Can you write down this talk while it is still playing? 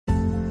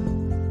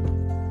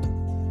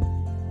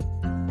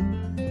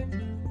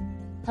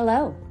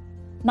Hello,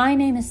 my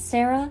name is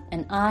Sarah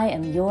and I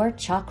am your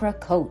chakra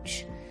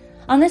coach.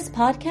 On this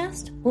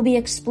podcast, we'll be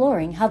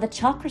exploring how the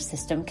chakra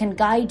system can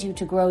guide you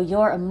to grow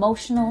your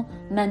emotional,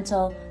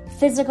 mental,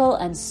 physical,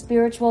 and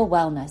spiritual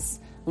wellness,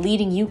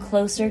 leading you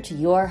closer to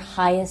your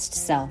highest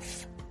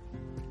self.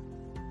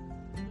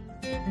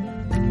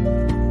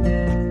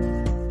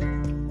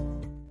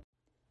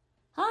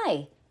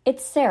 Hi,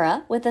 it's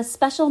Sarah with a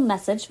special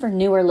message for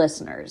newer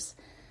listeners.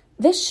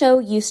 This show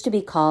used to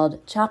be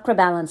called Chakra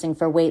Balancing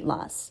for Weight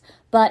Loss,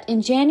 but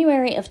in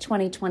January of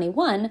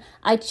 2021,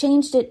 I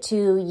changed it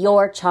to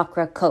Your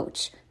Chakra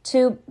Coach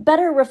to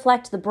better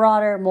reflect the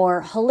broader,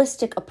 more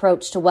holistic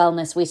approach to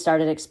wellness we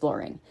started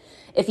exploring.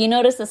 If you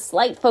notice a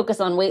slight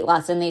focus on weight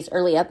loss in these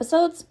early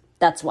episodes,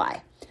 that's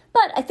why.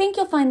 But I think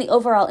you'll find the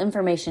overall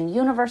information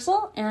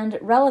universal and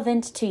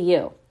relevant to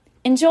you.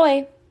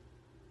 Enjoy!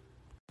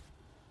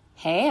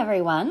 Hey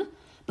everyone!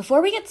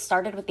 Before we get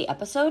started with the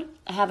episode,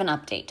 I have an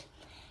update.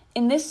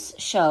 In this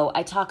show,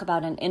 I talk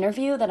about an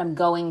interview that I'm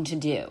going to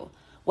do.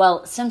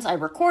 Well, since I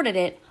recorded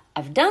it,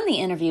 I've done the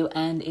interview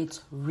and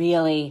it's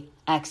really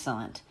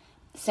excellent.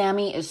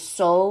 Sammy is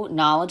so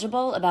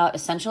knowledgeable about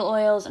essential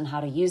oils and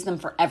how to use them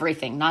for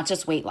everything, not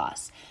just weight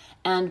loss.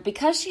 And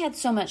because she had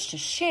so much to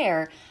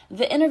share,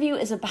 the interview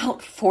is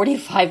about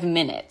 45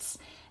 minutes.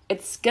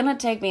 It's gonna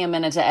take me a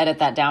minute to edit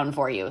that down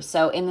for you.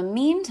 So in the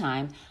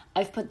meantime,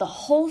 I've put the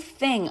whole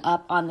thing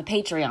up on the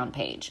Patreon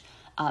page.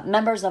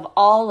 Members of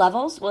all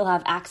levels will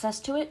have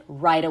access to it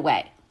right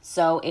away.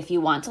 So if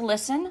you want to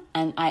listen,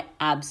 and I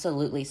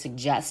absolutely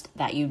suggest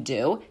that you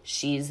do,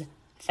 she's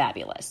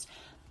fabulous.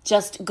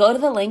 Just go to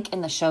the link in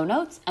the show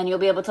notes and you'll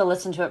be able to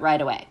listen to it right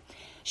away.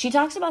 She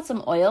talks about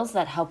some oils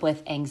that help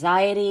with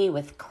anxiety,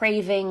 with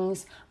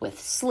cravings, with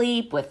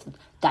sleep, with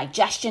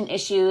digestion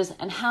issues,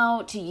 and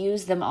how to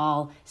use them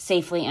all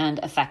safely and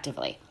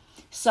effectively.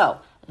 So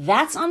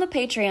that's on the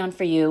Patreon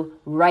for you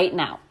right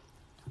now.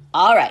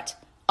 All right.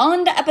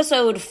 On to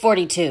episode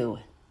 42.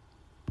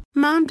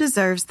 Mom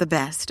deserves the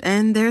best,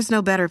 and there's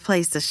no better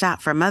place to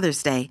shop for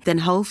Mother's Day than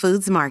Whole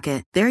Foods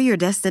Market. They're your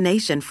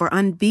destination for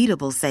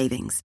unbeatable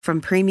savings, from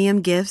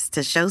premium gifts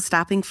to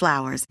show-stopping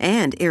flowers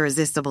and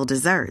irresistible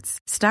desserts.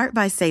 Start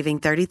by saving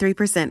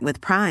 33% with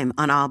Prime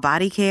on all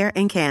body care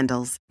and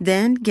candles.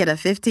 Then get a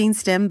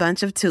 15-stem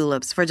bunch of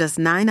tulips for just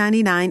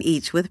 $9.99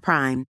 each with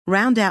Prime.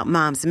 Round out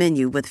Mom's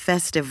menu with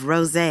festive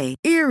rosé,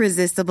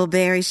 irresistible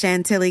berry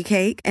chantilly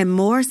cake, and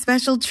more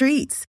special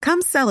treats.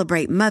 Come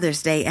celebrate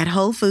Mother's Day at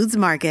Whole Foods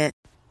Market.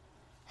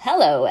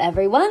 Hello,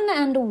 everyone,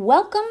 and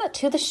welcome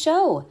to the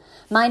show.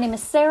 My name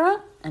is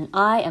Sarah, and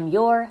I am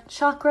your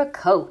chakra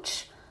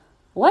coach.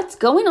 What's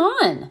going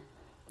on?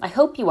 I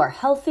hope you are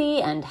healthy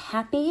and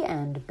happy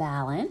and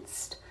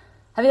balanced.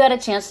 Have you had a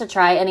chance to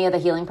try any of the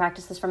healing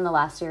practices from the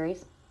last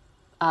series?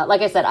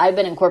 Like I said, I've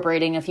been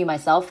incorporating a few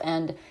myself,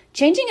 and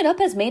changing it up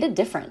has made a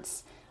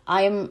difference.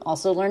 I am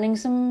also learning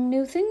some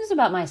new things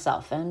about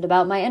myself and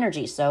about my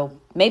energy, so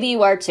maybe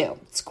you are too.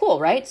 It's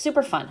cool, right?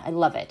 Super fun. I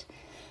love it.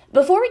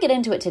 Before we get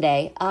into it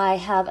today, I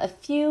have a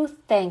few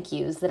thank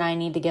yous that I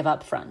need to give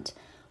up front.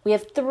 We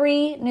have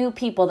 3 new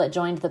people that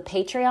joined the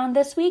Patreon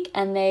this week,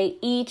 and they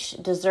each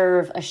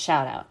deserve a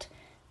shout out.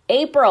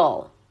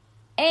 April,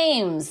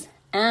 Ames,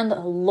 and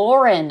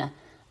Lauren.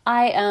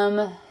 I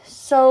am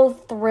so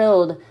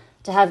thrilled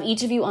to have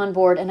each of you on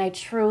board, and I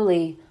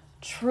truly,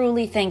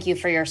 truly thank you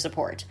for your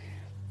support.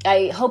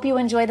 I hope you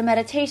enjoy the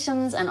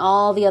meditations and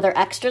all the other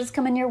extras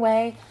coming your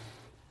way.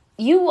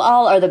 You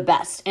all are the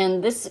best,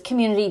 and this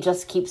community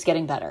just keeps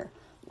getting better.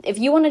 If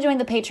you want to join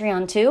the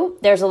Patreon too,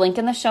 there's a link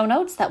in the show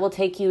notes that will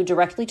take you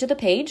directly to the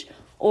page,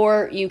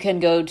 or you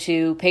can go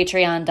to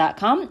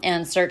patreon.com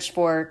and search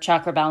for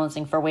Chakra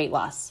Balancing for Weight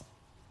Loss.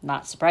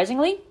 Not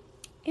surprisingly,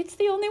 it's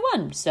the only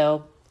one,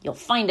 so you'll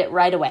find it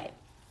right away.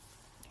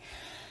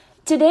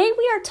 Today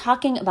we are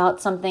talking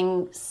about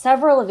something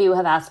several of you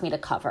have asked me to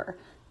cover: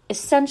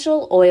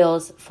 essential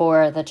oils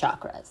for the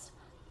chakras.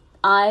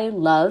 I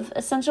love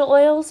essential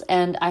oils,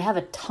 and I have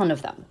a ton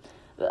of them.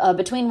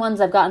 Between ones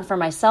I've gotten for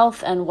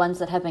myself and ones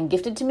that have been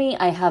gifted to me,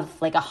 I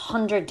have like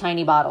 100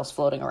 tiny bottles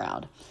floating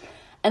around.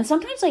 And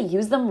sometimes I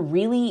use them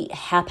really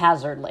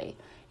haphazardly.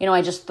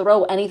 I just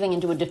throw anything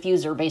into a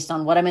diffuser based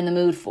on what I'm in the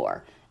mood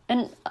for.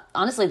 And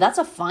honestly, that's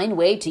a fine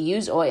way to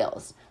use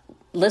oils.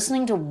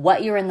 Listening to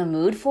what you're in the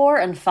mood for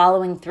and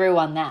following through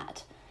on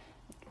that.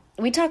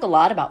 We talk a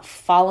lot about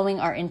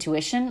following our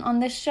intuition on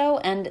this show,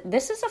 and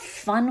this is a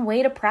fun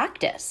way to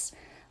practice.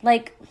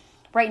 Like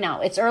right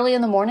now, it's early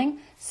in the morning,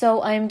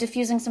 so I'm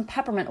diffusing some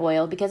peppermint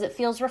oil because it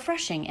feels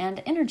refreshing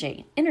and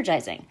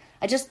energizing.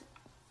 I just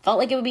felt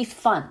like it would be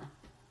fun,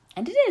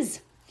 and it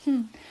is.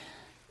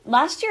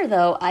 Last year,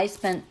 though, I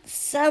spent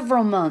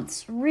several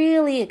months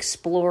really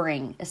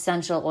exploring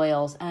essential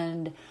oils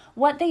and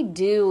what they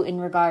do in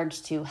regards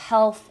to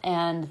health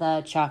and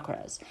the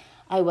chakras.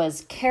 I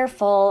was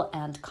careful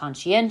and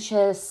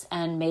conscientious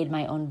and made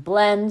my own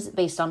blends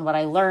based on what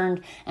I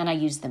learned, and I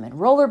used them in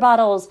roller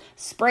bottles,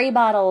 spray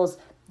bottles,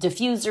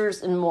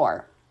 diffusers, and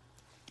more.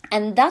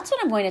 And that's what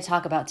I'm going to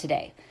talk about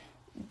today.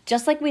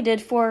 Just like we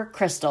did for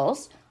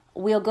crystals,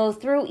 we'll go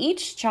through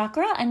each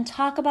chakra and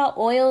talk about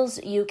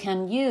oils you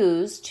can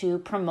use to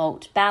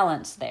promote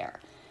balance there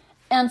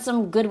and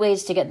some good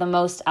ways to get the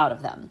most out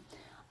of them.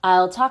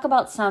 I'll talk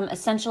about some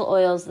essential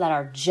oils that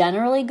are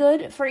generally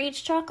good for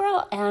each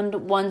chakra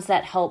and ones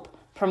that help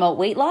promote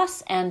weight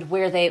loss and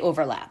where they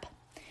overlap.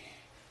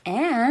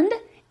 And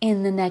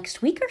in the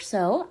next week or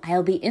so,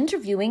 I'll be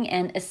interviewing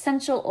an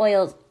essential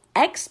oils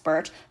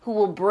expert who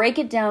will break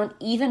it down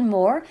even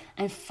more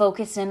and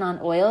focus in on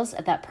oils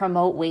that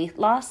promote weight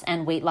loss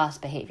and weight loss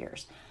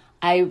behaviors.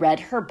 I read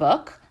her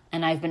book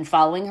and I've been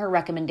following her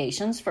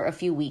recommendations for a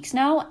few weeks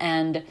now,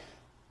 and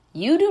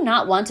you do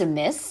not want to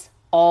miss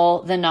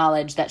all the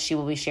knowledge that she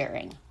will be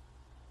sharing.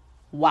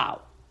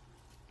 Wow.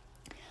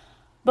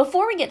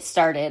 Before we get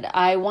started,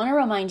 I want to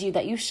remind you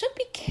that you should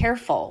be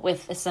careful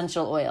with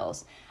essential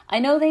oils. I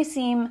know they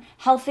seem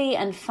healthy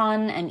and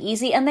fun and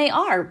easy, and they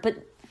are,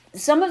 but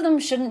some of them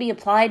shouldn't be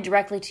applied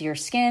directly to your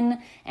skin,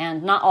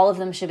 and not all of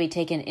them should be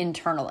taken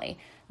internally.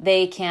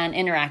 They can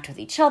interact with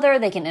each other,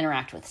 they can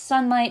interact with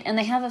sunlight, and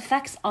they have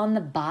effects on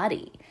the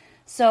body.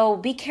 So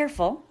be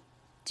careful,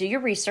 do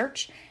your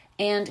research,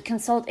 and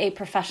consult a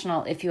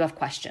professional if you have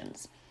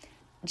questions.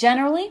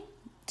 Generally,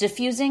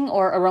 diffusing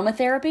or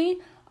aromatherapy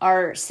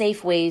are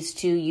safe ways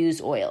to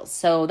use oils.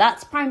 So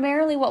that's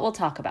primarily what we'll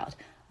talk about.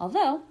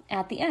 Although,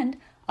 at the end,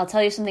 I'll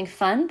tell you something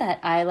fun that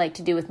I like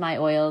to do with my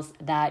oils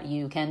that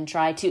you can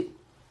try too.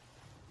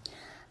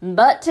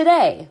 But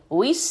today,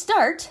 we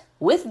start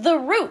with the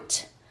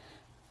root.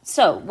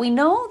 So we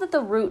know that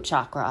the root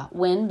chakra,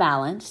 when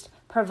balanced,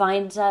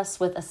 provides us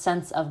with a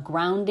sense of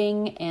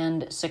grounding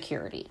and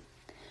security.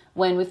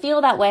 When we feel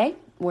that way,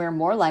 we're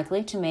more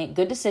likely to make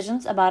good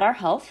decisions about our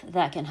health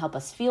that can help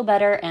us feel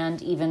better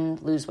and even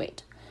lose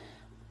weight.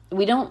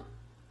 We don't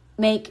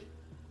make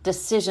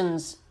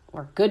decisions,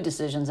 or good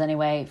decisions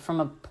anyway, from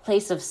a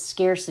place of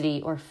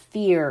scarcity or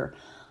fear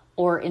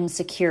or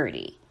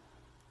insecurity.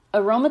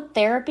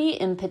 Aromatherapy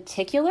in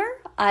particular,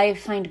 I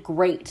find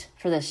great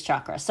for this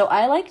chakra. So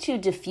I like to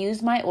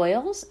diffuse my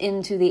oils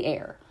into the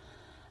air.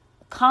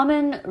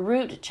 Common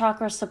root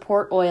chakra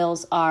support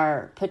oils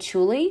are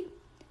patchouli,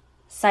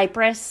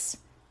 cypress,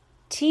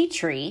 tea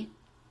tree,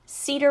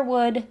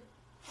 cedarwood,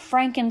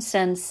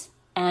 frankincense,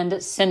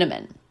 and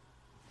cinnamon.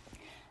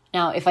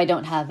 Now, if I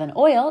don't have an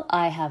oil,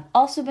 I have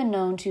also been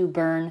known to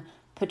burn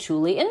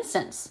patchouli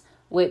incense,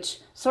 which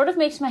sort of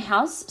makes my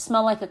house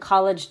smell like a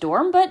college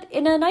dorm, but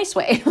in a nice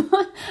way.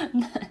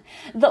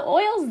 The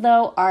oils,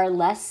 though, are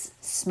less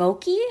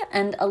smoky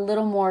and a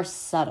little more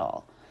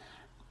subtle.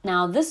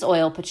 Now, this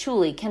oil,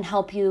 patchouli, can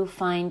help you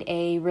find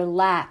a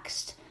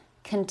relaxed,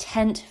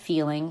 content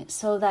feeling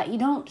so that you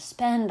don't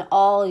spend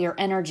all your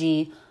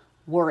energy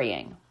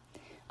worrying.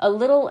 A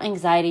little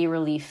anxiety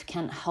relief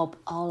can help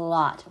a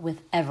lot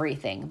with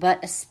everything,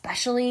 but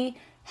especially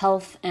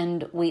health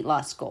and weight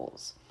loss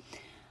goals.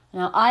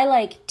 Now, I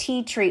like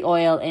tea tree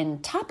oil in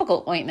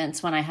topical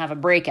ointments when I have a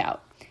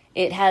breakout.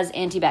 It has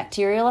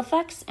antibacterial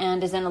effects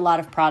and is in a lot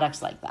of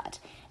products like that.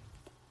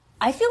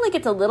 I feel like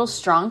it's a little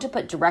strong to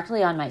put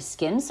directly on my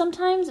skin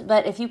sometimes,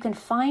 but if you can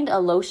find a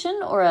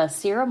lotion or a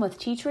serum with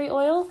tea tree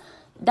oil,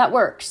 that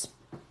works.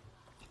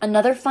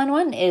 Another fun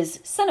one is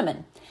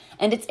cinnamon,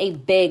 and it's a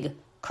big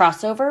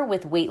crossover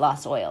with weight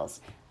loss oils.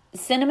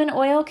 Cinnamon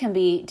oil can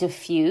be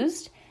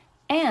diffused,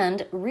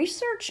 and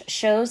research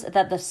shows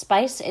that the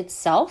spice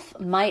itself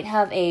might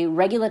have a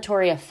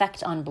regulatory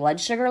effect on blood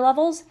sugar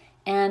levels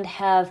and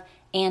have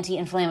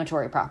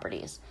anti-inflammatory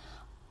properties.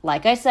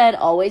 Like I said,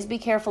 always be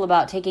careful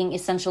about taking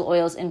essential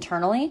oils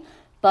internally,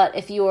 but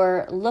if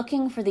you're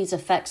looking for these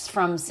effects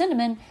from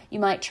cinnamon, you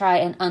might try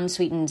an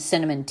unsweetened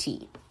cinnamon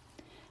tea.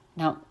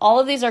 Now, all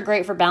of these are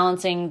great for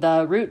balancing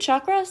the root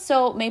chakra,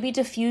 so maybe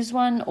diffuse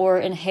one or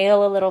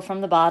inhale a little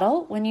from the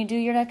bottle when you do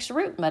your next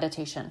root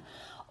meditation.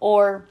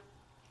 Or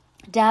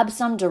dab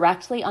some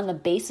directly on the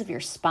base of your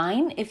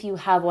spine if you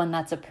have one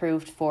that's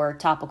approved for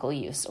topical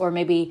use, or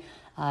maybe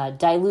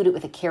dilute it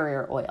with a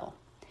carrier oil.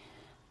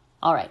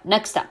 All right,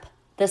 next up,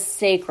 the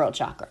sacral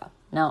chakra.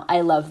 Now,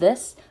 I love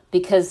this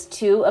because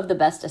two of the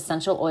best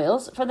essential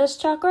oils for this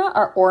chakra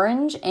are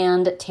orange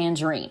and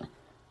tangerine.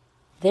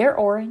 They're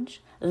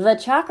orange. The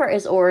chakra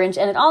is orange,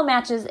 and it all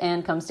matches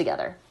and comes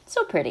together.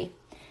 So pretty.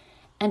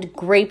 And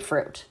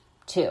grapefruit,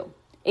 too.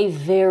 A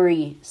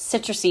very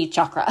citrusy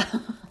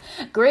chakra.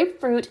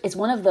 Grapefruit is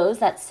one of those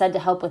that's said to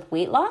help with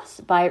weight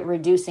loss by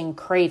reducing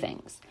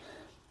cravings.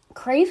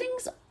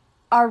 Cravings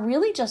are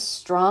really just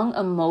strong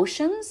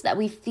emotions that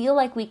we feel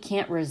like we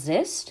can't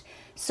resist.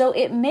 So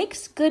it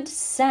makes good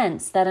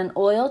sense that an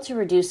oil to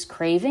reduce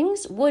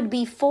cravings would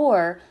be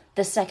for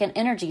the second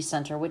energy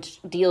center, which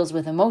deals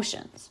with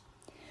emotions.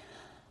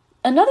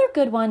 Another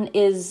good one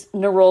is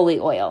neroli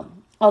oil,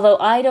 although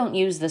I don't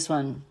use this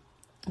one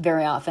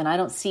very often. I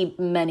don't see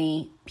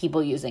many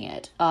people using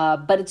it,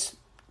 but it's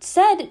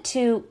said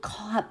to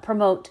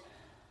promote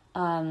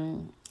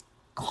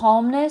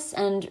calmness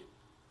and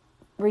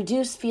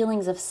reduce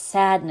feelings of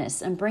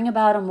sadness and bring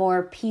about a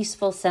more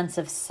peaceful sense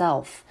of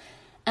self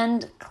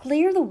and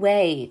clear the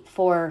way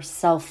for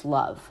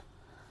self-love.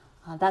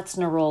 That's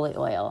neroli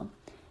oil.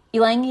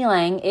 Ylang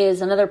ylang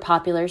is another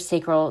popular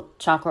sacral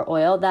chakra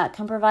oil that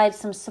can provide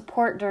some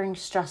support during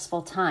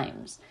stressful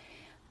times.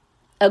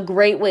 A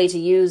great way to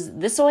use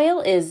this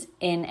oil is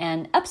in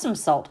an Epsom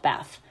salt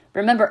bath.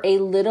 Remember, a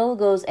little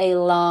goes a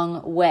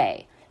long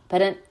way,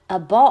 but in a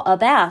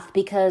bath,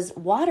 because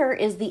water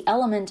is the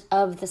element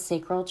of the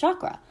sacral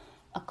chakra.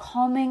 A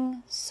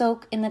calming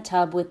soak in the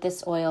tub with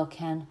this oil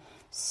can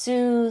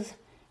soothe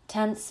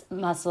tense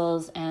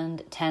muscles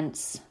and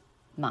tense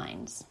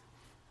minds.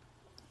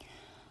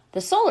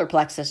 The solar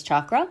plexus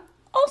chakra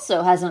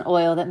also has an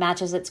oil that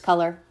matches its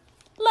color,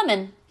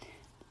 lemon.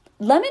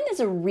 Lemon is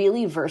a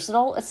really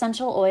versatile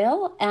essential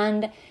oil,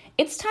 and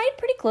it's tied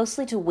pretty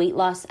closely to weight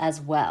loss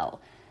as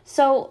well.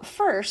 So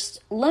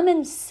first,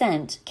 lemon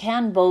scent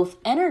can both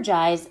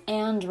energize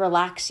and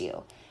relax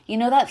you. You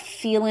know that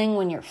feeling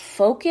when you're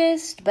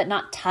focused but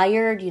not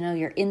tired,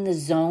 you're in the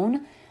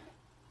zone?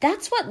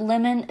 That's what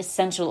lemon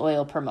essential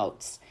oil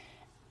promotes.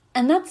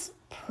 And that's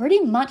pretty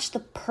much the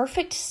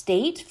perfect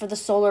state for the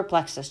solar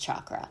plexus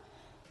chakra.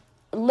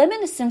 Lemon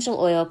essential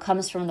oil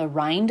comes from the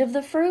rind of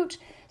the fruit,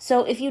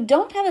 so if you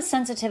don't have a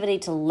sensitivity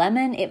to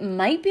lemon, it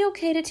might be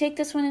okay to take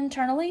this one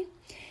internally.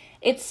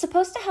 It's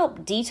supposed to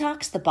help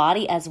detox the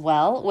body as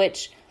well,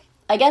 which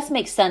I guess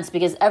makes sense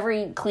because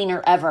every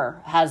cleaner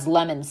ever has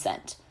lemon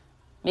scent.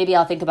 Maybe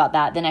I'll think about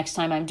that the next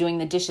time I'm doing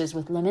the dishes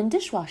with lemon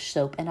dishwash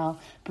soap and I'll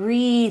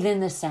breathe in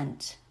the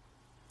scent.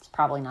 It's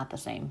probably not the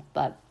same,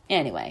 but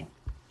anyway.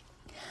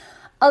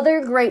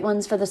 Other great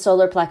ones for the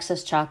solar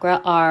plexus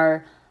chakra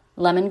are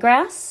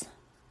lemongrass,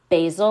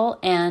 basil,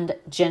 and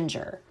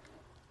ginger.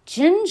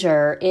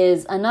 Ginger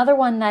is another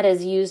one that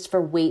is used for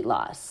weight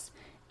loss.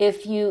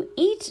 If you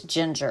eat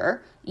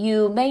ginger,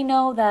 you may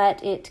know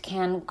that it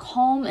can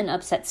calm an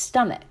upset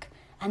stomach.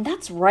 And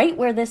that's right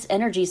where this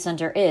energy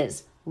center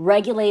is,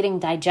 regulating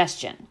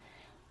digestion.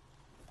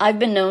 I've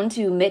been known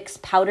to mix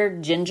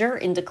powdered ginger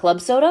into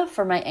club soda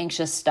for my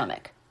anxious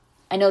stomach.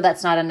 I know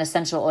that's not an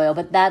essential oil,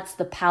 but that's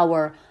the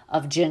power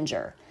of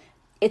ginger.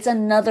 It's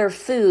another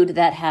food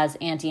that has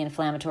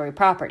anti-inflammatory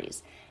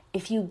properties.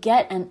 If you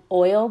get an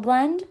oil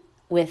blend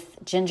with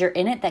ginger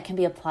in it that can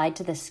be applied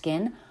to the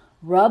skin,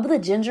 rub the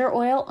ginger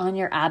oil on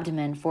your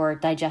abdomen for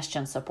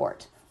digestion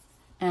support.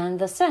 And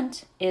the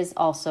scent is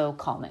also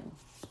calming.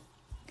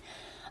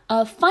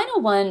 A final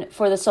one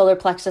for the solar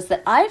plexus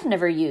that I've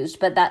never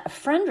used, but that a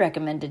friend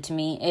recommended to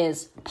me,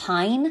 is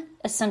pine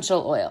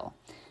essential oil.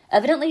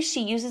 Evidently,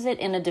 she uses it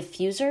in a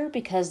diffuser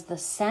because the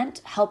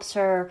scent helps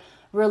her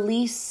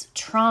release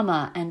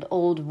trauma and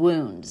old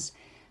wounds.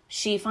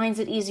 She finds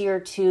it easier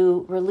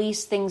to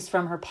release things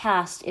from her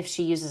past if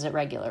she uses it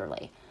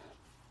regularly.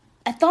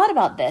 I thought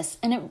about this,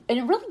 and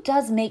it really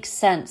does make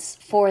sense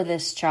for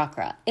this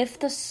chakra. If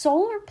the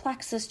solar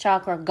plexus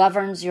chakra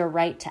governs your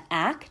right to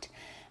act,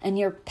 and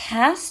your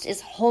past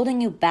is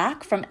holding you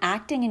back from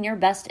acting in your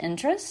best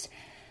interest,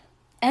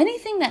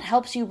 anything that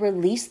helps you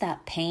release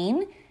that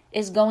pain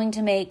is going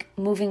to make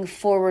moving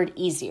forward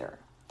easier.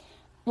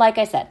 Like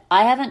I said,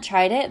 I haven't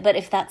tried it, but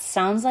if that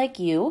sounds like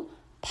you,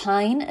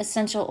 pine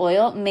essential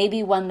oil may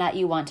be one that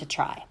you want to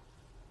try.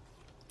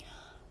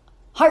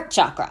 Heart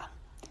chakra.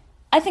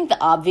 I think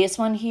the obvious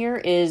one here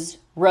is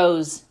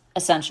rose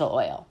essential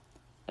oil.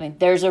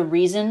 There's a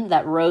reason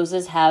that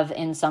roses have,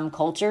 in some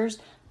cultures,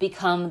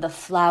 become the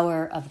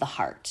flower of the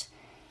heart.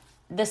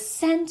 The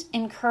scent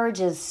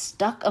encourages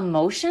stuck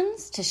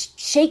emotions to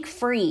shake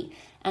free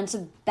and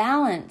to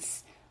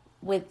balance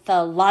with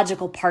the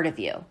logical part of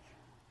you,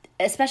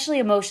 especially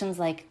emotions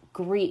like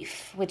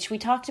grief, which we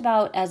talked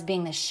about as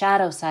being the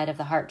shadow side of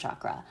the heart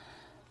chakra.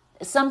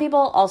 Some people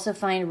also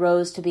find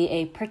rose to be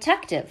a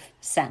protective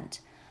scent.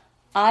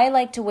 I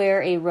like to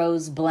wear a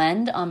rose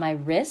blend on my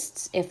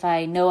wrists if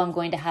I know I'm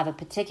going to have a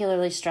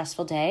particularly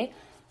stressful day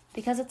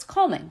because it's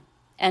calming.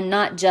 And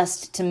not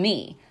just to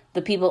me.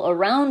 The people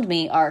around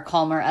me are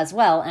calmer as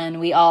well,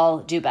 and we all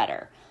do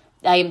better.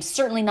 I am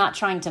certainly not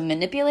trying to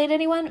manipulate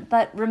anyone,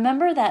 but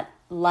remember that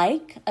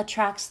like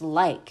attracts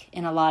like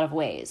in a lot of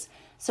ways.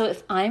 So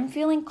if I'm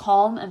feeling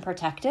calm and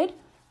protected,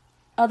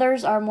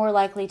 others are more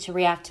likely to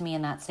react to me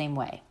in that same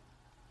way.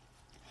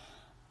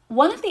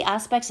 One of the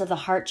aspects of the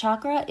heart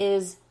chakra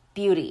is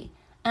beauty,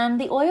 and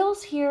the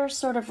oils here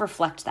sort of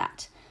reflect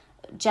that.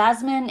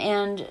 Jasmine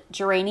and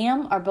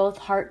geranium are both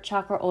heart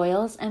chakra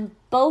oils, and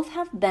both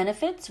have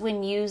benefits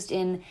when used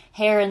in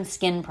hair and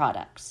skin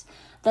products.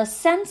 The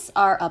scents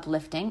are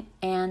uplifting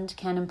and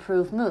can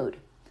improve mood.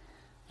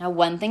 Now,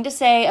 one thing to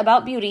say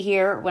about beauty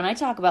here, when I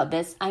talk about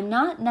this, I'm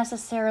not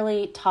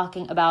necessarily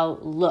talking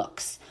about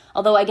looks,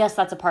 although I guess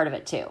that's a part of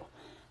it too.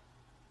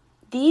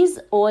 These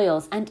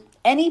oils and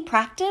any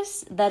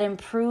practice that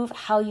improve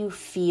how you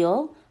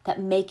feel,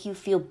 that make you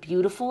feel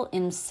beautiful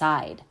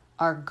inside,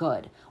 are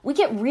good. We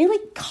get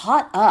really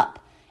caught up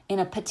in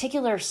a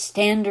particular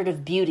standard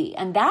of beauty,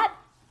 and that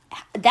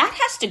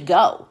has to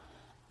go.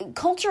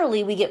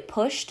 Culturally, we get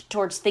pushed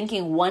towards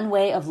thinking one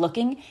way of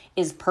looking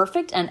is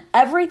perfect and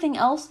everything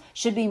else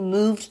should be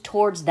moved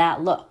towards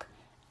that look.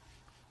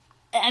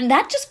 And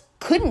that just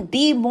couldn't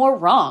be more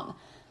wrong.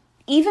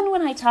 Even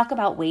when I talk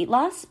about weight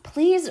loss,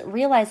 please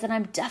realize that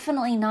I'm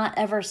definitely not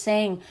ever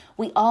saying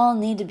we all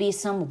need to be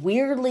some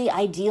weirdly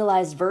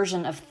idealized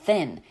version of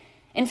thin.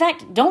 In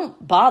fact,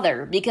 don't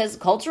bother because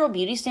cultural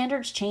beauty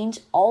standards change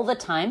all the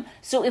time.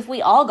 So if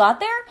we all got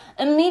there,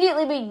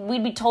 immediately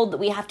we'd be told that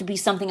we have to be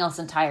something else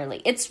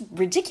entirely. It's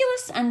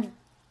ridiculous and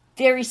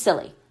very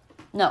silly.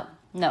 No,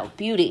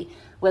 beauty,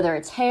 whether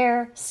it's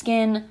hair,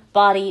 skin,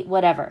 body,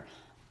 whatever,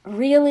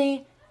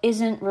 really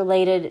isn't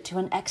related to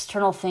an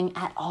external thing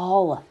at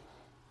all.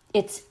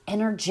 It's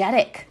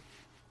energetic.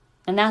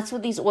 And that's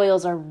what these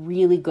oils are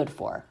really good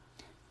for.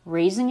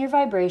 Raising your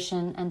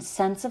vibration and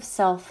sense of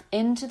self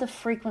into the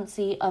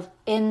frequency of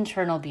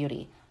internal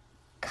beauty,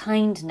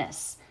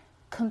 kindness,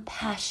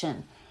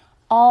 compassion,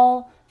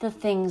 all the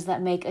things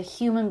that make a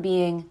human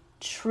being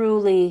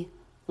truly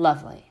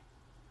lovely.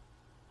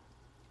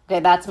 Okay,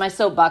 that's my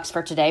soapbox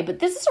for today, but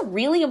this is a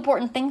really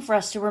important thing for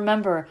us to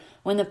remember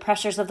when the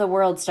pressures of the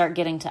world start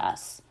getting to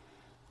us.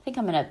 I think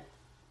I'm going to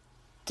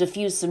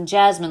diffuse some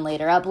jasmine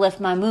later, uplift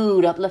my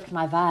mood, uplift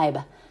my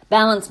vibe,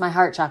 balance my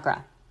heart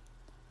chakra.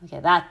 Okay,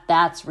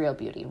 that's real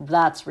beauty.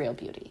 That's real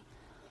beauty.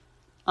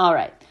 All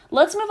right,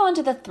 let's move on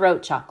to the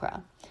throat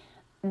chakra.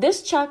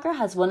 This chakra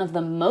has one of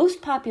the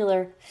most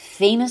popular,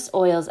 famous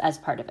oils as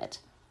part of it.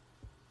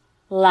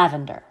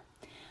 Lavender.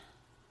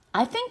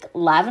 I think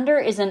lavender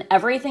is in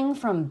everything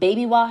from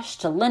baby wash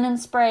to linen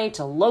spray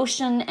to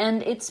lotion,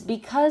 and it's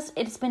because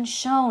it's been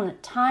shown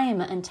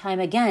time and time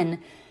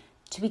again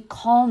to be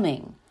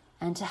calming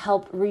and to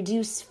help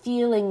reduce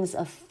feelings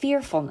of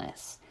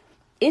fearfulness.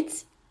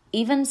 It's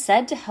even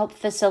said to help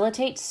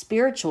facilitate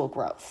spiritual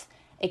growth,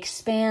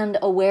 expand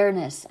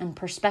awareness and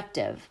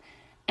perspective,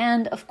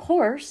 and of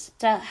course,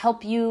 to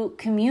help you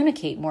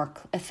communicate more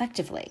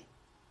effectively.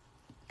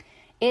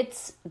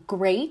 It's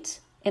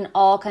great in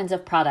all kinds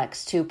of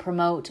products to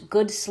promote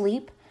good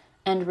sleep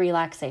and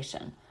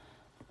relaxation.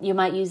 You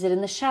might use it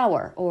in the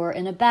shower or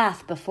in a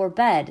bath before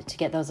bed to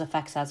get those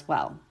effects as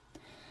well.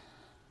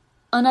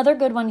 Another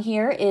good one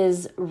here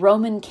is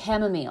Roman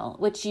chamomile,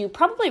 which you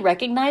probably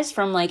recognize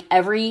from like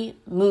every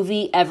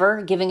movie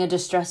ever giving a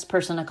distressed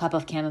person a cup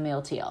of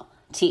chamomile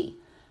tea.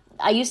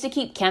 I used to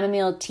keep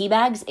chamomile tea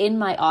bags in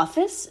my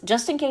office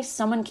just in case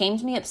someone came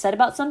to me upset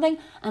about something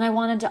and I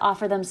wanted to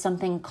offer them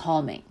something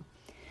calming.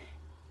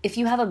 If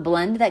you have a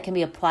blend that can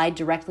be applied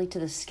directly to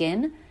the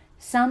skin,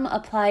 some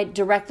applied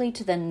directly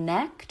to the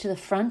neck, to the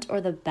front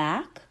or the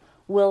back,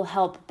 will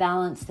help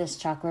balance this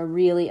chakra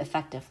really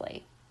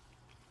effectively.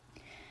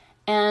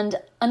 And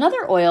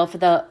another oil for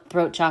the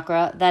throat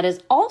chakra that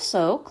is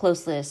also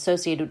closely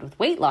associated with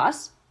weight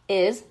loss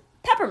is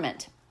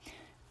peppermint.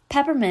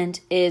 Peppermint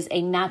is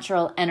a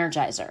natural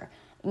energizer,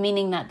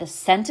 meaning that the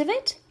scent of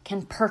it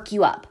can perk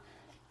you up.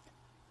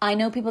 I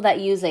know people that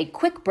use a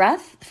quick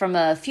breath from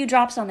a few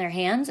drops on their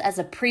hands as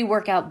a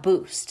pre-workout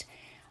boost.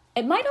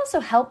 It might also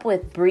help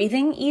with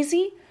breathing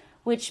easy,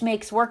 which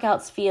makes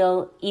workouts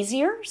feel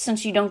easier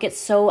since you don't get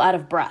so out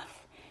of breath.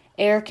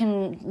 Air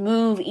can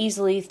move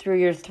easily through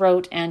your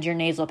throat and your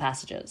nasal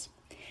passages.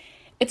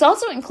 It's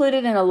also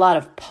included in a lot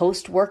of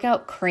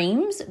post-workout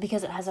creams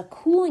because it has a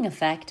cooling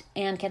effect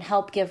and can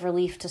help give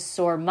relief to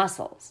sore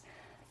muscles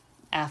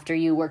after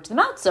you worked them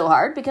out so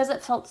hard because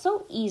it felt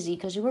so easy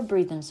because you were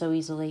breathing so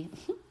easily.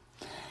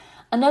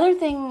 Another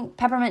thing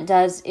peppermint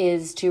does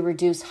is to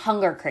reduce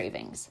hunger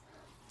cravings.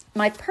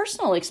 My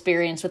personal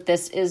experience with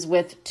this is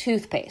with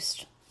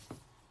toothpaste.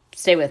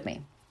 Stay with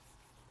me.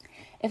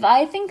 If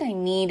I think I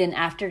need an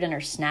after-dinner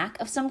snack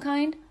of some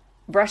kind,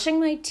 brushing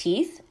my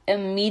teeth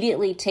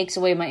immediately takes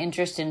away my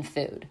interest in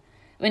food.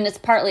 I mean, it's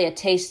partly a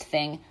taste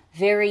thing.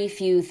 Very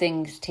few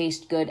things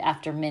taste good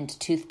after mint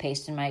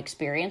toothpaste in my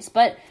experience,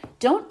 but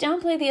don't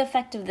downplay the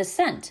effect of the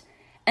scent.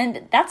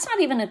 And that's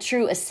not even a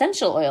true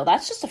essential oil.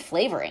 That's just a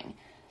flavoring.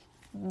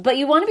 But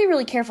you want to be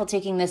really careful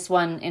taking this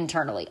one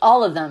internally.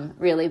 All of them,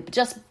 really.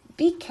 Just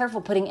be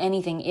careful putting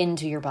anything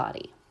into your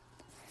body.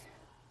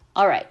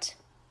 All right.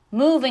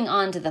 Moving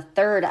on to the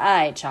third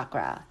eye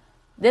chakra.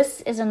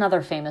 This is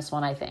another famous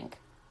one, I think.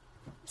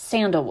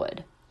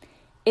 Sandalwood.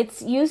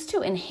 It's used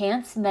to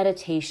enhance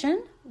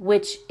meditation,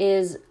 which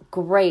is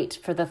great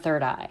for the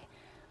third eye.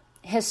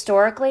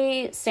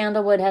 Historically,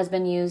 sandalwood has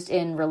been used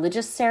in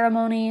religious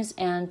ceremonies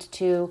and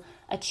to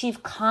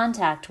achieve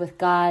contact with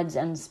gods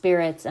and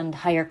spirits and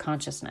higher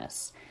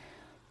consciousness.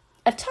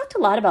 I've talked a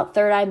lot about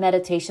third eye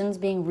meditations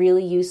being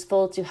really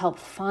useful to help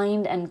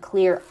find and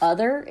clear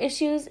other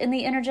issues in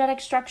the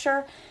energetic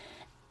structure.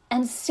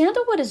 And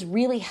sandalwood is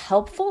really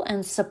helpful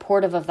and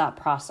supportive of that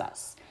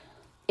process.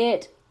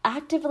 It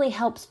actively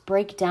helps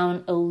break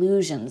down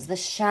illusions, the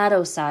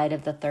shadow side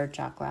of the third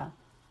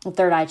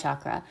eye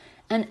chakra,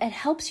 and it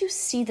helps you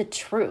see the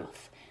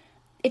truth.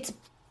 It's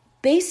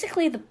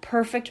basically the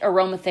perfect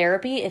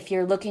aromatherapy if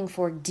you're looking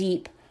for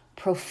deep,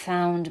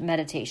 profound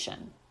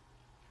meditation.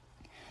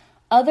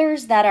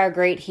 Others that are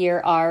great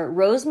here are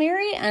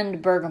rosemary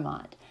and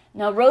bergamot.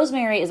 Now,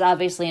 rosemary is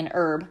obviously an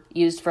herb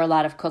used for a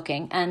lot of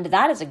cooking, and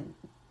that is a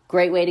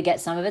great way to get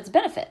some of its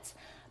benefits.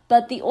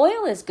 But the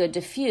oil is good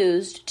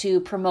diffused to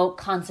promote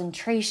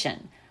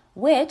concentration,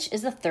 which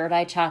is the third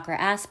eye chakra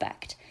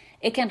aspect.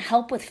 It can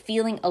help with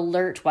feeling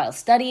alert while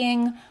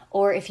studying,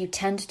 or if you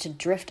tend to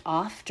drift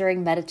off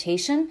during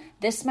meditation,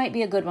 this might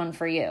be a good one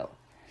for you.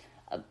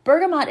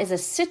 Bergamot is a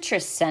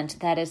citrus scent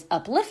that is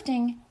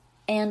uplifting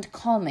and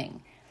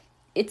calming.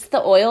 It's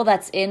the oil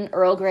that's in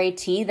Earl Grey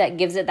tea that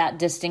gives it that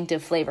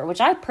distinctive flavor,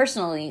 which I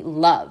personally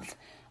love.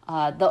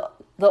 The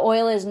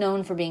oil is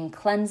known for being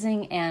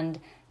cleansing and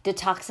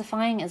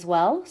detoxifying as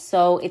well,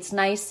 so it's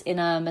nice in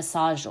a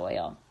massage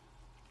oil.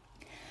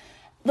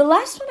 The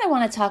last one I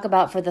want to talk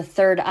about for the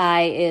third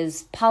eye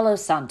is Palo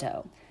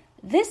Santo.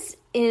 This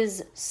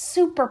is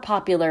super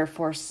popular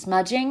for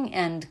smudging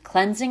and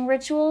cleansing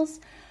rituals,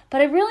 but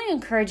I really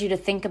encourage you to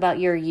think about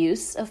your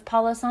use of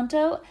Palo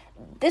Santo.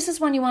 This is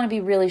one you want to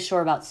be really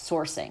sure about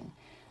sourcing.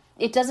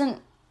 It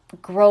doesn't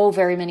grow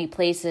very many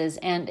places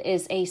and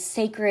is a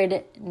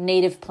sacred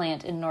native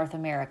plant in North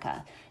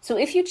America. So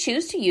if you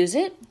choose to use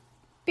it,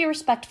 be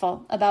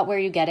respectful about where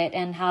you get it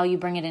and how you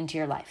bring it into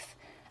your life.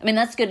 I mean,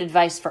 that's good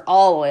advice for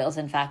all oils,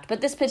 in fact,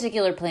 but this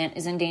particular plant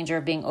is in danger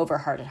of being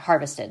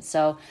over-harvested.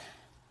 So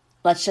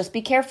let's just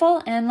be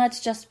careful and let's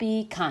just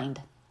be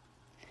kind.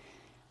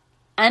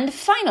 And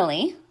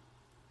finally,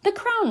 the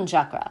crown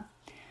chakra.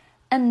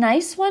 A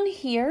nice one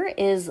here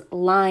is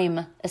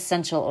lime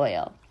essential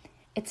oil.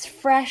 It's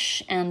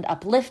fresh and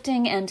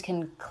uplifting and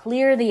can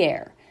clear the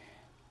air.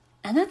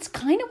 And that's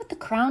kind of what the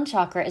crown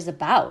chakra is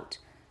about.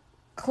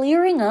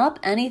 Clearing up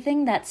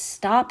anything that's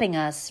stopping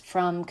us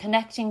from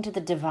connecting to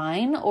the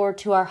divine or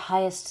to our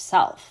highest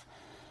self.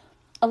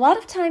 A lot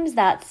of times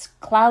that's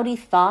cloudy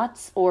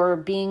thoughts or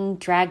being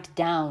dragged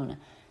down,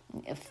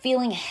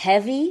 feeling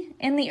heavy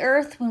in the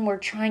earth when we're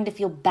trying to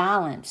feel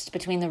balanced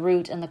between the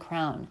root and the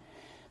crown.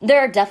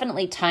 There are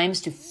definitely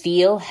times to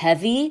feel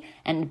heavy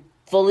and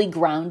fully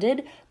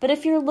grounded, but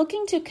if you're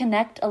looking to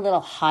connect a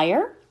little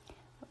higher,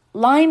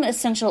 lime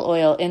essential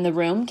oil in the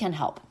room can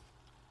help.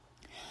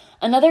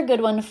 Another good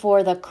one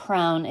for the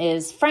crown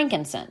is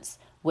frankincense,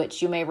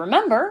 which you may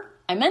remember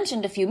I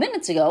mentioned a few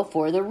minutes ago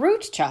for the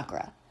root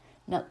chakra.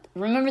 Now,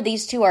 remember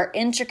these two are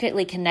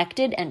intricately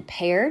connected and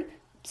paired,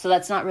 so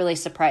that's not really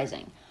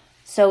surprising.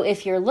 So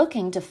if you're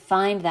looking to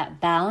find that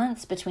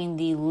balance between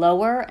the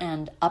lower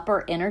and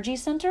upper energy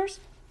centers,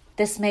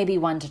 this may be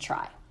one to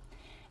try.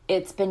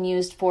 It's been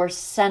used for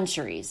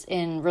centuries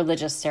in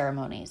religious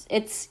ceremonies.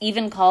 It's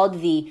even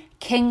called the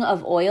king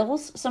of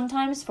oils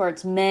sometimes for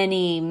its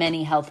many,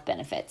 many health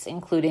benefits,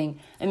 including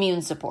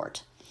immune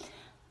support.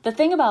 The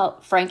thing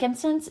about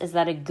frankincense is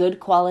that a good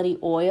quality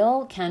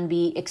oil can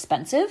be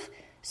expensive,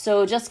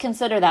 so just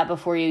consider that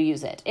before you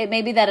use it. It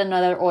may be that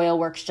another oil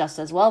works just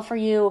as well for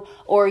you,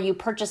 or you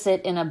purchase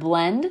it in a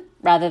blend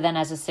rather than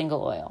as a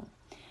single oil.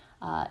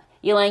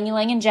 Ylang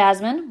ylang and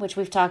jasmine, which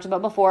we've talked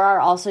about before, are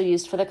also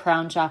used for the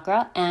crown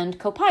chakra, and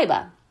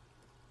copaiba.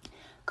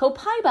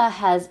 Copaiba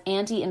has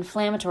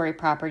anti-inflammatory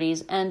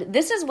properties, and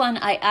this is one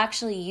I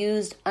actually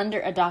used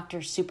under a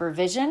doctor's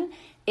supervision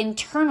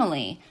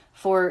internally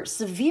for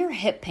severe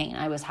hip pain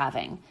I was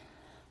having.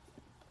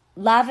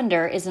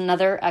 Lavender is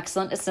another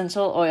excellent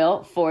essential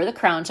oil for the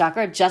crown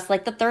chakra, just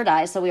like the third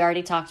eye, so we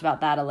already talked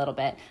about that a little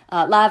bit.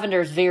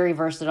 Lavender is very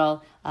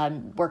versatile,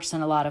 works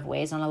in a lot of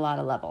ways on a lot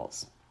of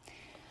levels.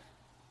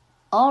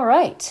 All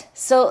right,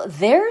 so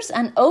there's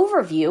an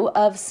overview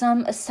of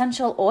some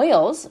essential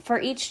oils for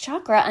each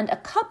chakra and a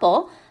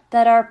couple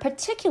that are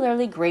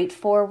particularly great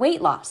for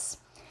weight loss.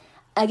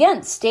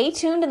 Again, stay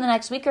tuned in the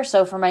next week or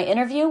so for my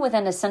interview with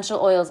an essential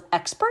oils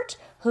expert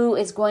who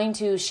is going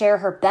to share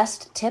her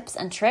best tips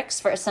and tricks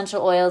for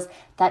essential oils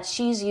that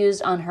she's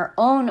used on her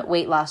own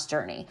weight loss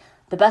journey.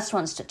 The best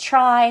ones to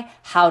try,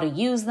 how to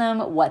use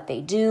them, what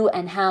they do,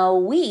 and how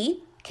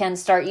we can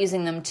start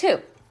using them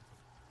too.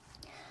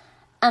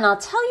 And I'll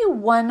tell you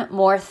one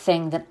more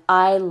thing that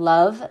I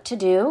love to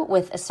do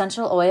with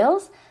essential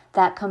oils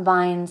that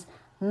combines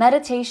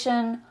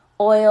meditation,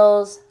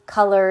 oils,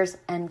 colors,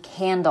 and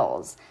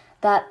candles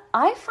that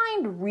I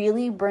find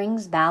really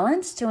brings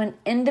balance to an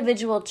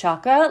individual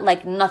chakra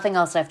like nothing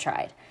else I've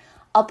tried.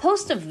 I'll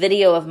post a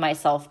video of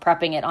myself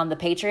prepping it on the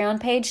Patreon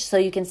page so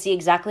you can see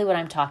exactly what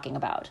I'm talking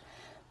about.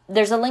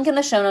 There's a link in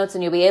the show notes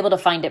and you'll be able to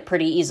find it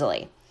pretty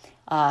easily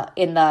on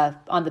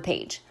the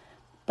page.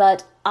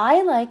 But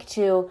I like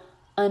to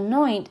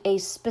anoint a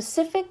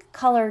specific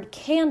colored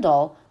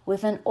candle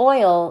with an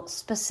oil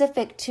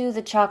specific to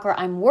the chakra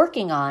I'm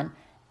working on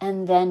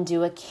and then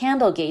do a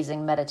candle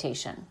gazing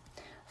meditation.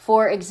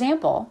 For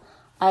example,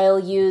 I'll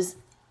use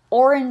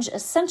orange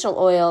essential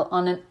oil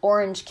on an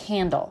orange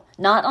candle,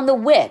 not on the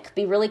wick,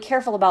 be really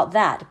careful about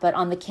that, but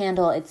on the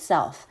candle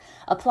itself.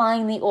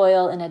 Applying the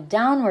oil in a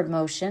downward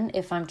motion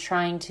if I'm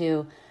trying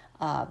to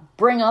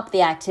bring up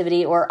the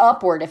activity, or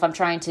upward if I'm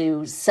trying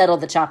to settle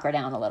the chakra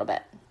down a little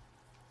bit.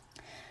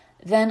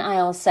 Then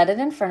I'll set it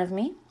in front of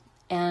me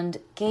and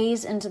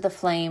gaze into the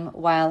flame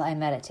while I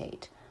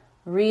meditate,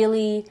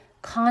 really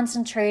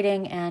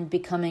concentrating and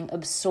becoming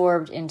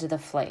absorbed into the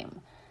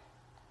flame.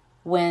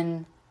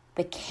 When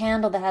the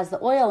candle that has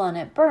the oil on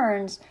it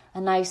burns, a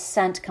nice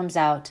scent comes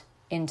out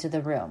into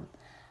the room.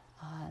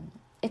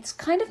 It's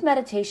kind of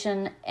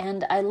meditation,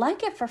 and I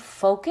like it for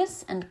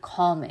focus and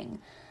calming.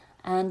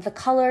 and the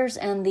colors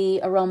and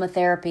the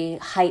aromatherapy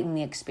heighten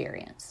the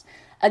experience.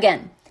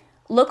 Again,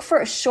 look for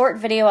a short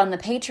video on the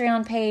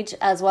Patreon page,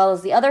 as well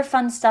as the other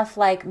fun stuff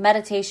like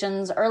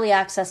meditations, early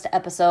access to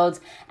episodes,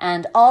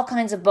 and all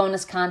kinds of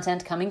bonus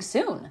content coming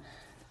soon.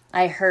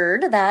 I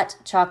heard that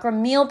chakra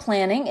meal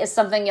planning is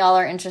something y'all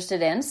are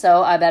interested in,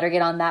 so I better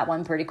get on that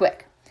one pretty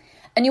quick.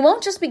 And you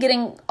won't just be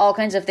getting all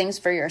kinds of things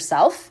for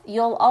yourself,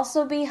 you'll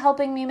also be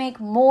helping me make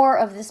more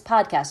of this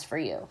podcast for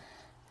you.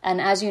 And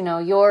as you know,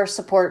 your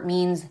support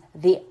means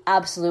the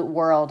absolute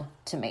world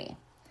to me.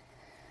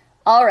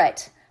 All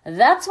right,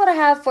 that's what I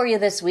have for you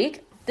this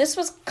week. This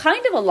was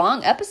kind of a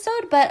long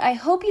episode, but I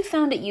hope you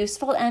found it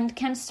useful and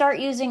can start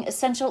using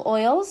essential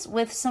oils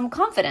with some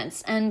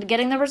confidence and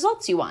getting the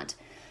results you want.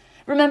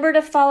 Remember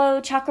to follow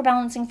Chakra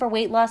Balancing for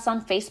Weight Loss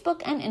on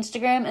Facebook and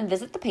Instagram and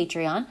visit the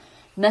Patreon.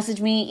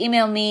 Message me,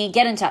 email me,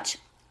 get in touch.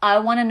 I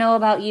want to know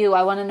about you.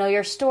 I want to know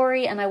your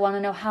story, and I want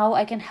to know how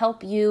I can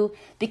help you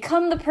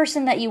become the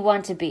person that you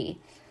want to be.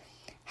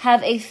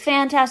 Have a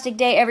fantastic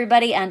day,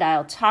 everybody, and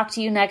I'll talk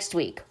to you next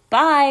week.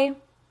 Bye!